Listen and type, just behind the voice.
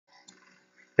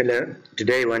Hello,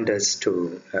 today I want us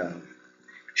to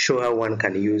show how one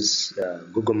can use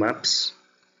Google Maps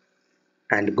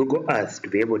and Google Earth to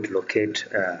be able to locate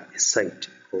a site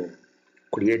or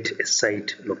create a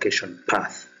site location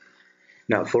path.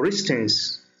 Now, for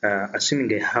instance,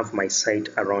 assuming I have my site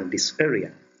around this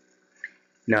area,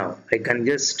 now I can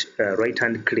just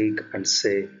right-hand click and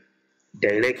say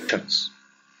directions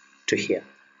to here,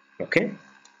 okay?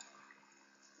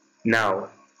 Now,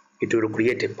 it will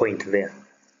create a point there.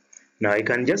 Now I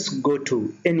can just go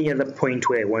to any other point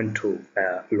where I want to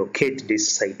locate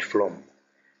this site from.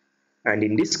 And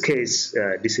in this case,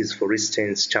 this is for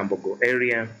instance Kyambogo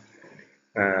area.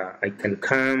 I can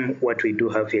come, what we do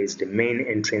have here is the main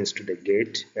entrance to the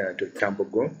gate to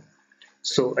Kyambogo.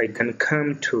 So I can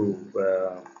come to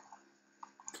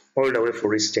all the way,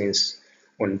 for instance,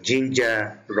 on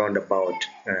Jinja roundabout,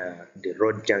 the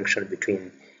road junction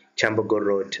between Kyambogo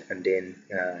Road and then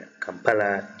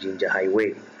Kampala Jinja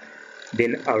Highway.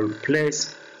 Then I'll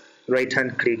place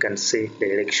right-hand click and say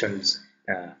directions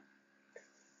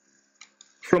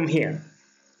from here.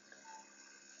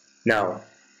 Now,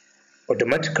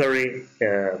 automatically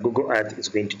Google Earth is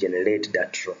going to generate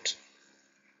that route.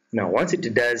 Now, once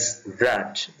it does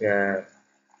that,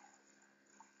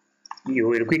 you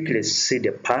will quickly see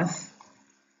the path.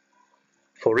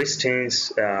 For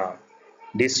instance,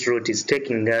 this route is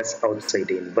taking us outside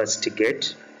the university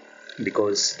gate,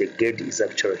 because the gate is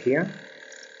actually here.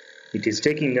 It is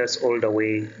taking us all the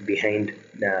way behind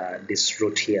this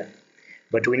route here.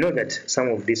 But we know that some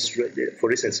of this, for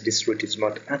instance, this route is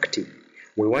not active.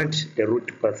 We want the route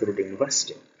to pass through the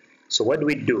university. So what do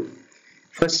we do?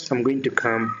 First, I'm going to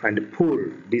come and pull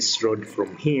this road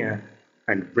from here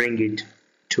and bring it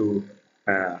to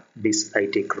this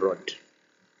ITech road.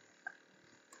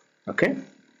 Okay?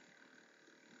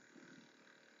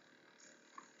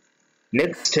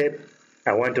 Next step,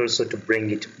 I want also to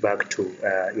bring it back to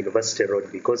University Road,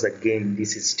 because again,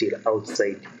 this is still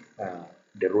outside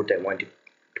the route I want it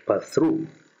to pass through.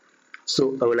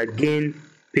 So I will again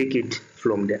pick it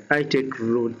from the ITech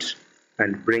route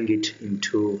and bring it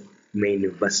into main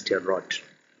University Road.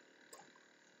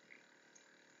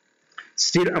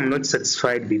 Still, I'm not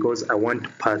satisfied because I want to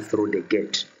pass through the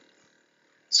gate.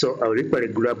 So I will equally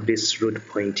grab this route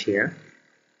point here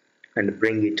and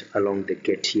bring it along the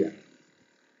gate here.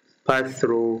 Pass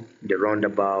through the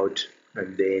roundabout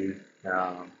and then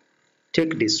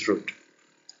take this route.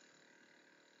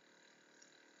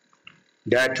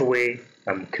 That way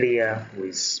I'm clear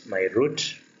with my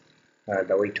route,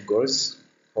 the way it goes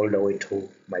all the way to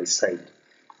my site.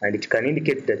 And it can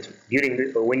indicate that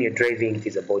when you're driving, it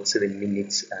is about 7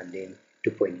 minutes and then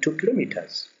 2.2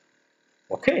 kilometers.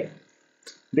 Okay,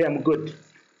 there I'm good.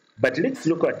 But let's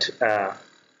look at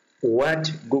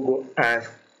what Google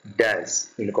Earth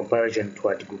does in comparison to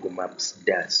what Google Maps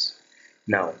does.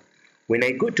 Now, when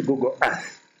I go to Google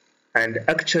Earth and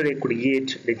actually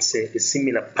create, let's say, a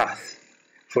similar path,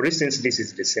 for instance, this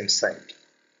is the same site.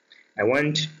 I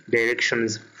want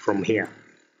directions from here.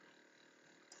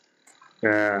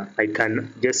 I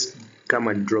can just come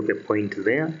and drop a point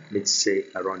there, let's say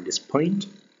around this point,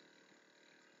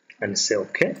 and say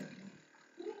OK.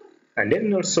 And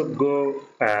then also go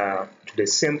to the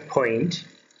same point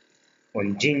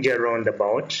on Jinja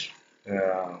roundabout,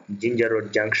 Jinja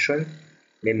Road Junction.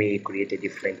 Let me create a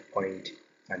different point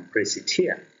and press it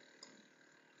here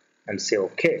and say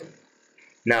OK.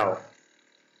 Now,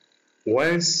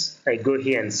 once I go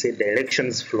here and say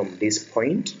directions from this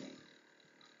point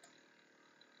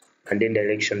and then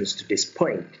directions to this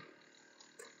point,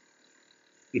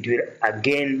 it will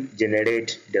again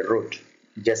generate the route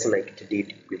just like it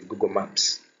did with Google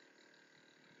Maps.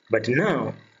 But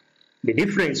now, the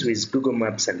difference with Google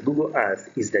Maps and Google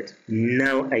Earth is that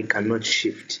now I cannot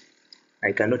shift.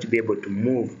 I cannot be able to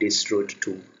move this road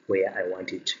to where I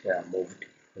want it moved,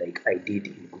 like I did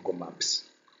in Google Maps.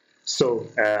 So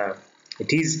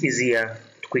it is easier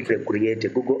to quickly create a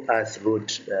Google Earth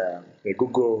route, a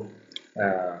Google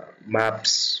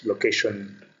Maps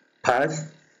location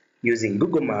path using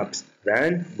Google Maps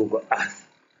than Google Earth.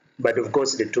 But of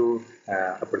course, the two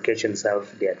applications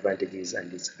have their advantages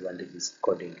and disadvantages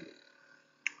accordingly.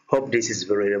 Hope this is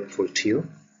very helpful to you.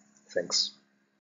 Thanks.